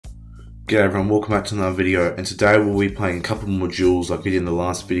G'day everyone, welcome back to another video, and today we'll be playing a couple more duels like we did in the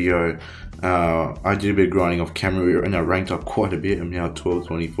last video. I did a bit of grinding off camera and I ranked up quite a bit. I'm now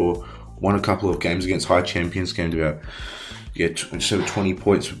 12-24, won a couple of games against high champions, gained about just over 20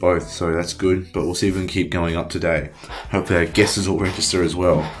 points for both, so that's good, but we'll see if we can keep going up today. Hopefully our guesses will register as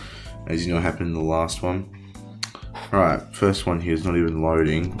well, as you know happened in the last one. Alright, first one here is not even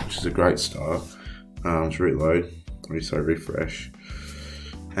loading, which is a great start. Let's reload, refresh.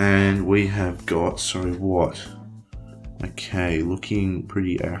 And we have got, sorry, what? Okay, looking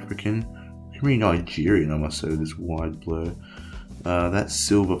pretty African. Pretty Nigerian, I must say, with this wide blur. That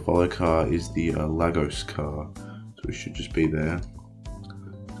silver follow car is the Lagos car. So we should just be there.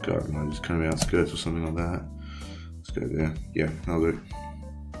 Let's go, just kind of outskirts or something like that. Let's go there. Yeah, that'll do.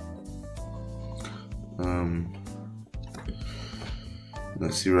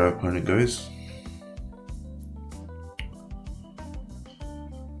 Let's see where our opponent goes.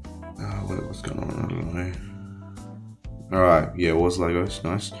 What's going on? I don't know. Alright, yeah, it was Lagos,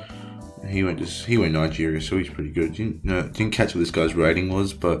 nice. He went Nigeria, so he's pretty good. Didn't catch what this guy's rating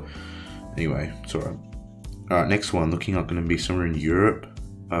was, but anyway, it's alright. Alright, next one, looking like going to be somewhere in Europe.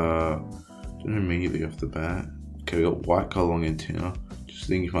 Don't know immediately off the bat. Okay, we got white car long antenna. Just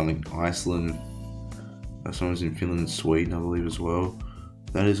thinking if I think Iceland. Someone's in Finland and Sweden, I believe, as well.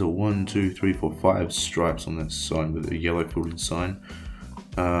 That is a 1, 2, 3, 4, 5 stripes on that sign with a yellow filled sign.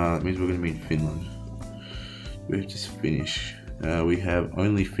 That means we're going to be in Finland. We have to finish. We have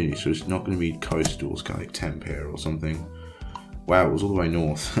only finished, so it's not going to be coastal. It's kind of like Tampere or something. Wow, it was all the way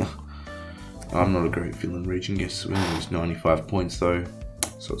north. I'm not a great Finland region guess. We only used 95 points though,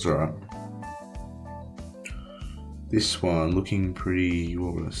 so it's alright. This one looking pretty.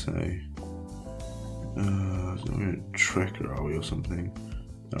 What would I say? We're in a trekker, are we, or something?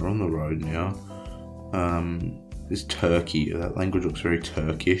 No, we're on the road now. This Turkey, that language looks very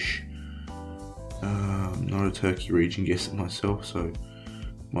Turkish. Not a Turkey region guessing myself, so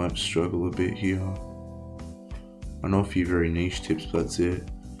might struggle a bit here. I know a few very niche tips, but that's it.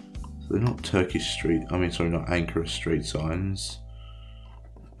 So they're not Turkish street, not Ankara street signs.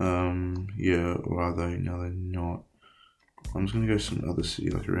 Yeah, or are they? No, they're not. I'm just gonna go to some other city,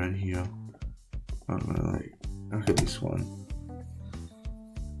 like around here. I don't know, like, look at this one.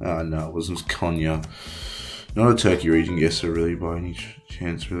 No, it wasn't Konya. Not a Turkey region guesser really by any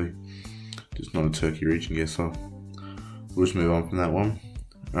chance really. Just not a Turkey region guesser. We'll just move on from that one.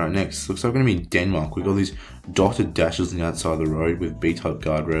 Alright, next. Looks like we're going to be in Denmark. We've got these dotted dashes on the outside of the road with B-type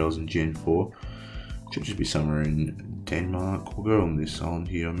guardrails and Gen 4. Should just be somewhere in Denmark. We'll go on this island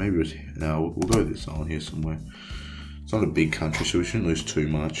here. Maybe it's, no, we'll go this island here somewhere. It's not a big country, so we shouldn't lose too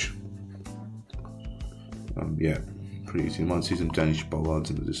much. Yeah, pretty easy. You might see some Danish bollards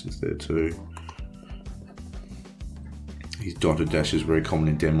in the distance there too. These dotted dashes are very common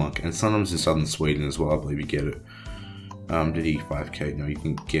in Denmark and sometimes in southern Sweden as well. I believe you get it. Did he 5k? No, you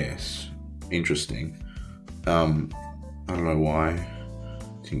can guess. Interesting. I don't know why.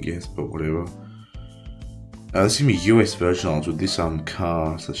 Didn't guess, but whatever. This is gonna be US Virgin Islands with this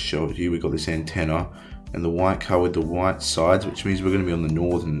car. So let's show it here. We got this antenna and the white car with the white sides, which means we're gonna be on the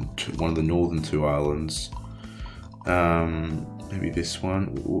northern, one of the northern two islands. Maybe this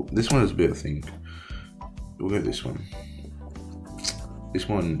one. This one is a bit, I think. We'll go this one. This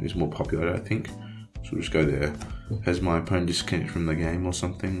one is more popular, I think. So we'll just go there. Has my opponent disconnected from the game or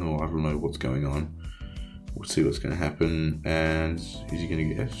something? Or I don't know what's going on. We'll see what's going to happen. And is he going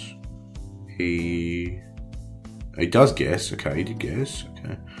to guess? He does guess. Okay, he did guess.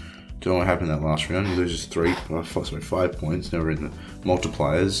 Okay. Don't know what happened that last round. He loses 5 points. Never in the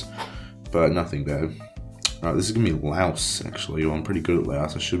multipliers. But nothing bad. Alright, this is going to be Laos, actually. Well, I'm pretty good at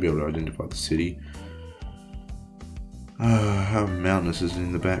Laos. I should be able to identify the city. How mountainous is it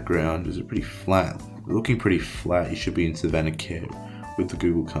in the background? Is it pretty flat? Looking pretty flat. You should be in Savannah Cat with the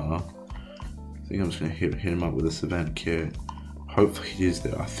Google car. I think I'm just going to hit him up with a Savannah Cat. Hopefully it is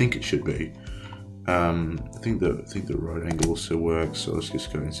there. I think it should be. I think the road angle also works. So let's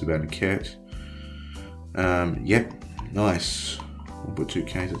just go in Savannah Cat. Yep, nice. We'll put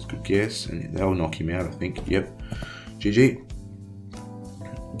 2Ks. That's a good guess, and that will knock him out. I think. Yep. GG.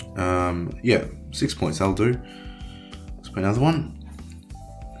 Yeah, 6 points. That'll do. Play another one.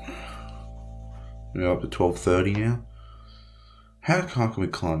 We're up to 12:30 now. How high can we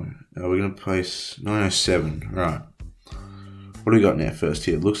climb? We're going to place 907. Right. What do we got now first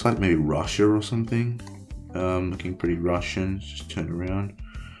here? It looks like maybe Russia or something. Looking pretty Russian. Let's just turn around.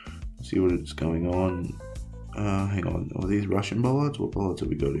 See what is going on. Hang on. Are these Russian bollards? What bollards have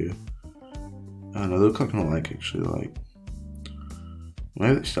we got here? No, they look like not like actually like.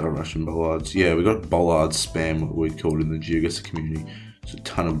 Maybe they started Russian bollards. Yeah, we got bollard spam, what we called in the geoguessr community. There's a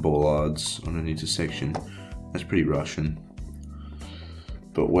ton of bollards on an intersection. That's pretty Russian.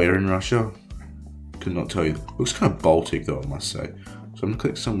 But where in Russia? Could not tell you. Looks kind of Baltic though, I must say. So I'm gonna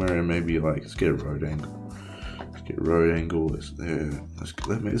click somewhere and maybe like, let's get a road angle. Let's get a road angle. Let's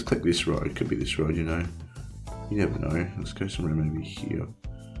click this road. Could be this road, you know. You never know. Let's go somewhere maybe here.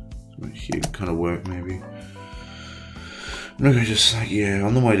 Somewhere here kind of work maybe. I'm gonna go just like, yeah,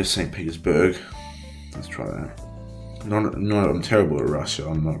 on the way to St. Petersburg. Let's try that. I'm terrible at Russia.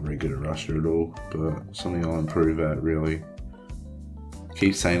 I'm not very good at Russia at all, but something I'll improve at, really. I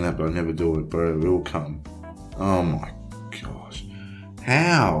keep saying that, but I never do it, but it will come. Oh my gosh.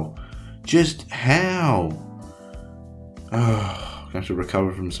 How? Just how? Oh, I'm gonna have to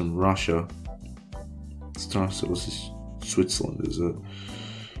recover from some Russia. It's nice. What's this? Switzerland, is it?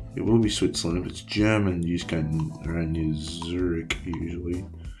 It will be Switzerland. If it's German, you just go around near Zurich usually.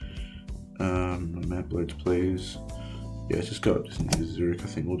 Map loads, please. Yeah, just go up just near Zurich. I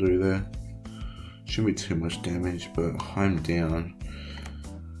think we'll do there. Shouldn't be too much damage, but I'm down.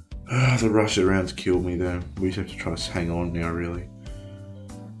 The Russia rounds killed me though. We just have to try to hang on now, really.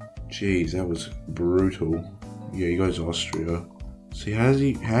 Jeez, that was brutal. Yeah, he goes Austria. See, how do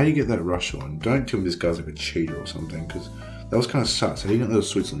you get that Russia on? Don't tell me this guy's like a cheater or something, because that was kind of sus. How do you know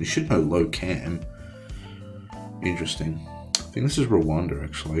Switzerland? You should know low cam. Interesting. I think this is Rwanda,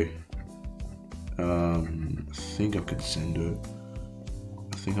 actually. I think I could send it.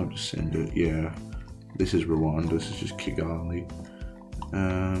 I think I'll just send it. Yeah, this is Rwanda. This is just Kigali.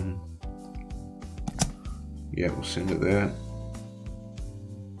 Yeah, we'll send it there.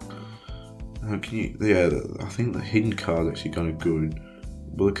 Can you? Yeah, I think the hidden car is actually kind of good.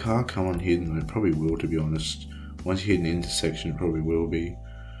 Will the car come on hidden? It probably will, to be honest. Once you hit an intersection, it probably will be.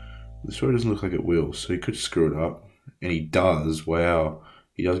 This road doesn't look like it will, so he could screw it up. And he does. Wow,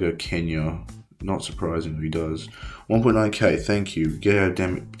 he does go Kenya. Not surprising, he does. 1.9k, thank you. Get our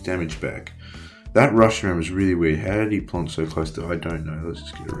damage back. That rush round was really weird. How did he plonk so close to? I don't know. Let's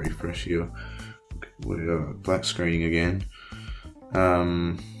just get a refresh here. Black screening again.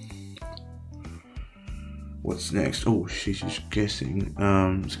 What's next? Oh, she's just guessing.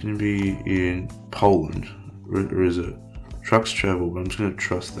 It's going to be in Poland. Or is it? Trucks travel, but I'm just going to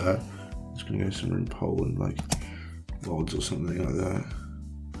trust that. It's going to go somewhere in Poland, like Lodz or something like that.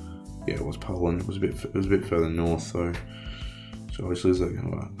 Yeah, it was Poland. It was a bit further north though. So obviously there's like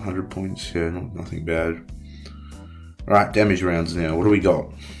 100 points. Yeah, nothing bad. Alright, damage rounds now. What do we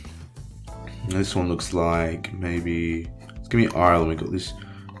got? This one looks like maybe it's gonna be Ireland. We got this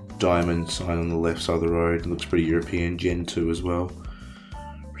diamond sign on the left side of the road. It looks pretty European. Gen 2 as well.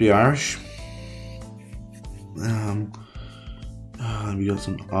 Pretty Irish. We got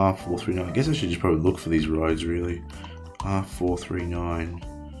some R439. I guess I should just probably look for these roads really. R439.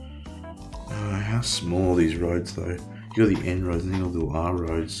 How small are these roads though? You got the N roads and then all the little R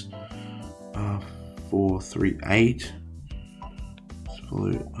roads. R438.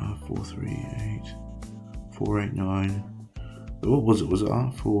 R438. 489. What was it? Was it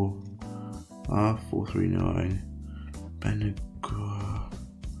R4? R439. Banagur.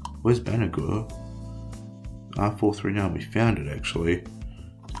 Where's Banagur? R439. We found it actually.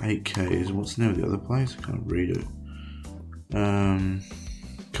 8Ks. What's the name of the other place? I can't read it. Come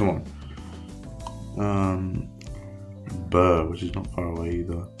on. Burr, which is not far away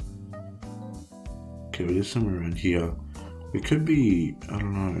either. Okay, we're just somewhere around here. We could be, I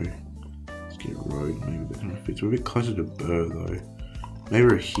don't know. Let's get road, maybe that kind of fits. We're a bit closer to Burr though. Maybe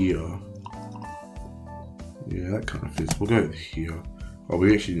we're here. Yeah, that kind of fits. We'll go here. Oh,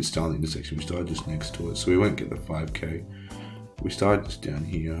 we actually didn't start the intersection. We started just next to it, so we won't get the 5k. We started just down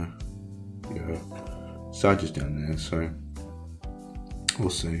here. Yeah, started just down there. So we'll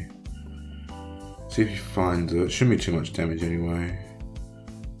see. See if you find it. Shouldn't be too much damage anyway.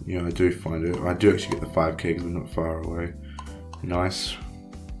 Yeah, I do find it. I do actually get the 5k because we're not far away. Nice.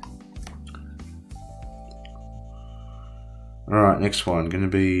 Alright, next one. Going to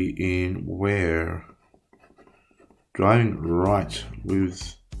be in where? Driving right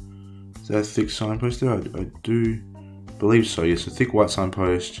with... Is that a thick signpost there? I do believe so. Yes, a thick white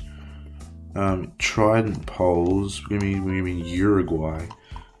signpost. Trident poles. We're going to be in Uruguay.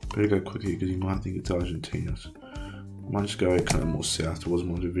 Better go quickly because you might think it's Argentina. I might just go kind of more south towards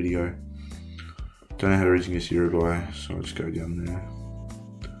Montevideo. Don't know how to reach against Uruguay, so I'll just go down there.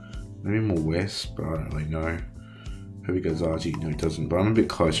 Maybe more west, but I don't really know. Hope he goes Argie. No, he doesn't, but I'm a bit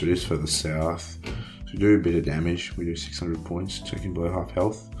closer. It is further south. So we do a bit of damage. We do 600 points, taking below half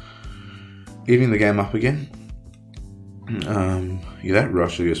health. Evening the game up again. Yeah, that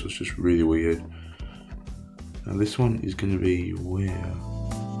rush I guess was just really weird. Now this one is going to be where?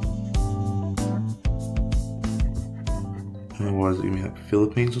 Otherwise, it gonna be like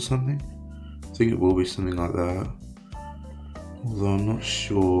Philippines or something. I think it will be something like that. Although I'm not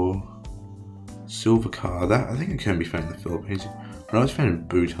sure. Silver car. That I think it can be found in the Philippines. I was found in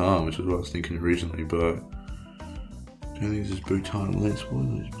Bhutan, which is what I was thinking originally, but I don't think this is Bhutan. What are those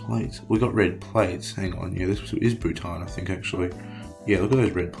plates? We got red plates. Hang on, yeah, this is Bhutan, I think actually. Yeah, look at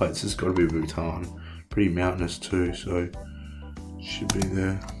those red plates. This has got to be Bhutan. Pretty mountainous too, so should be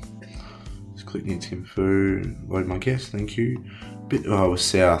there. Just click near Thimphu. Load my guess, thank you. Bit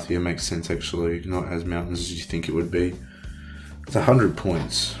south. Yeah, makes sense actually. Not as mountainous as you think it would be. It's 100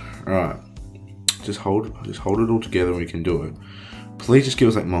 points. All right. Just hold it all together and we can do it. Please just give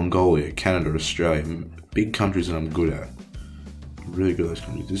us like Mongolia, Canada, Australia, big countries that I'm good at. Really good at those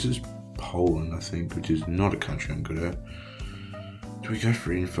countries. This is Poland, I think, which is not a country I'm good at. Do we go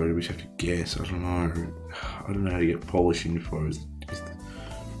for info? Do we just have to guess? I don't know. I don't know how to get Polish info is the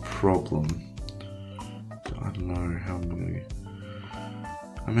problem. I don't know how I'm gonna get.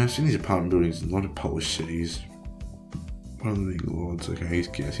 I mean, I've seen these apartment buildings in a lot of Polish cities. One of the big lords, okay, he's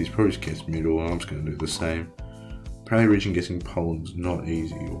guessed. He's probably just guessed middle, and I'm just going to do the same. Apparently, region guessing Poland's not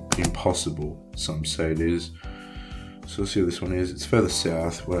easy or impossible. Some say it is. So let's see what this one is. It's further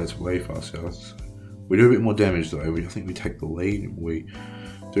south. Well, it's way far south. We do a bit more damage though. I think we take the lead. We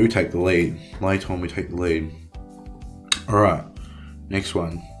do take the lead. Late on, we take the lead. All right, next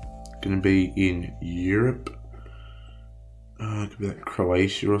one. Going to be in Europe. It could be like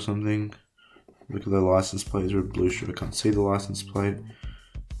Croatia or something. Look at the license plate, there's a blue strip. I can't see the license plate.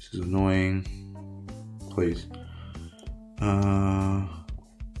 This is annoying. Please.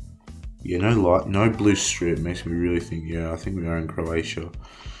 Yeah, no blue strip makes me really think, yeah, I think we are in Croatia.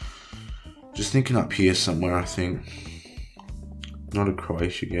 Just thinking up here somewhere, I think. Not a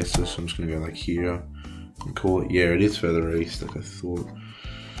Croatia guesser, so I'm just gonna go like here and call it, yeah, it is further east, like I thought.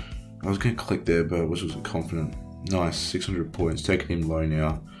 I was gonna click there, but I wasn't confident. Nice, 600 points, taking him low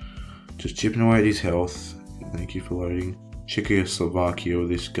now. Just chipping away at his health. Thank you for loading. Czechoslovakia with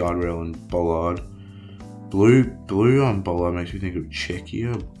this guardrail and bollard. Blue bollard makes me think of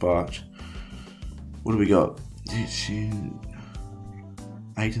Czechia, but what do we got? It's in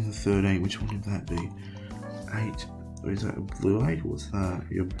 8 and the 13. Which one would that be? 8. Or is that a blue 8? What's that?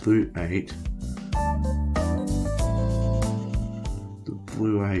 Yeah, blue 8. The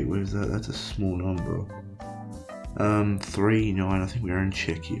blue 8. Where's that? That's a small number. 3, 9. I think we are in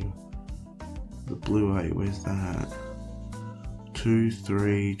Czechia. The blue 8, where's that? 2,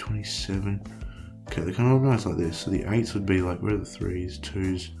 3, 27. Okay, they're kind of organized like this. So the 8s would be like, where are the 3s,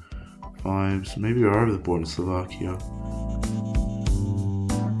 2s, 5s? Maybe we're over the border in Slovakia.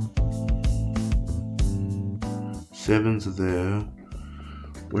 7s are there.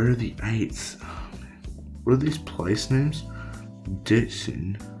 Where are the 8s? Oh, man. What are these place names?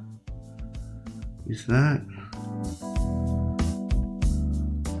 Ditsin. Is that?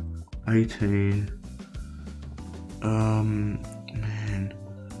 18. Man.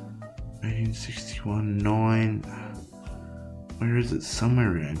 1861, 9. Where is it?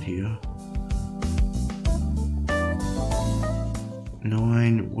 Somewhere around here.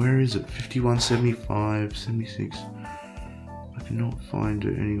 9. Where is it? 51, 75, 76. I cannot find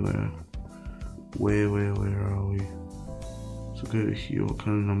it anywhere. Where are we? So go to here. What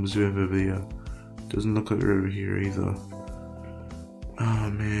kind of numbers do we have over here? Doesn't look like we're over here either.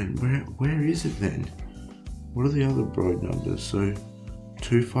 Oh man, where is it then? What are the other broad numbers? So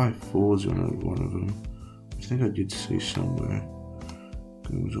 254 is one of them. I think I did see somewhere.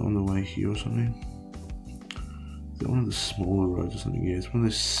 It was on the way here or something. Is that one of the smaller roads or something? Yeah, it's one of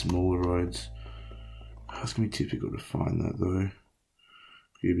those smaller roads. Oh, it's gonna be difficult to find that though.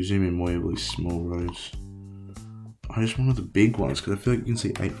 You be zooming more heavily small roads. I just wanted the big ones because I feel like you can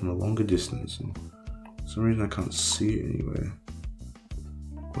see 8 from a longer distance. And for some reason I can't see it anywhere.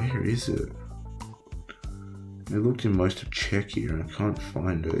 Where is it? I looked in most of Czechia and I can't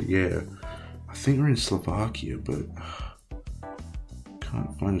find it. Yeah, I think we're in Slovakia, but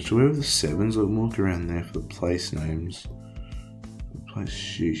can't find it. So wherever the 7s, I'll look around there for the place names. The place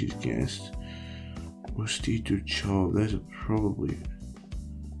she's guessed. Prostituchov, those are probably.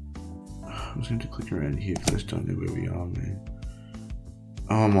 I'm just going to click around here because I just don't know where we are, man.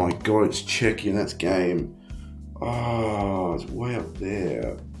 Oh my god, it's Czechia, that's game. Oh, it's way up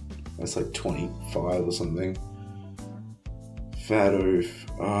there. That's like 25 or something. Fat oof.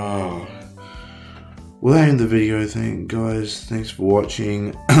 Oh. Well, that ended the video. Thanks for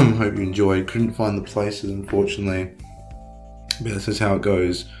watching. Hope you enjoyed. Couldn't find the places, unfortunately. But this is how it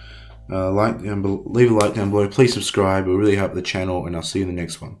goes. Leave a like down below. Please subscribe. It will really help the channel, and I'll see you in the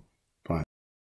next one.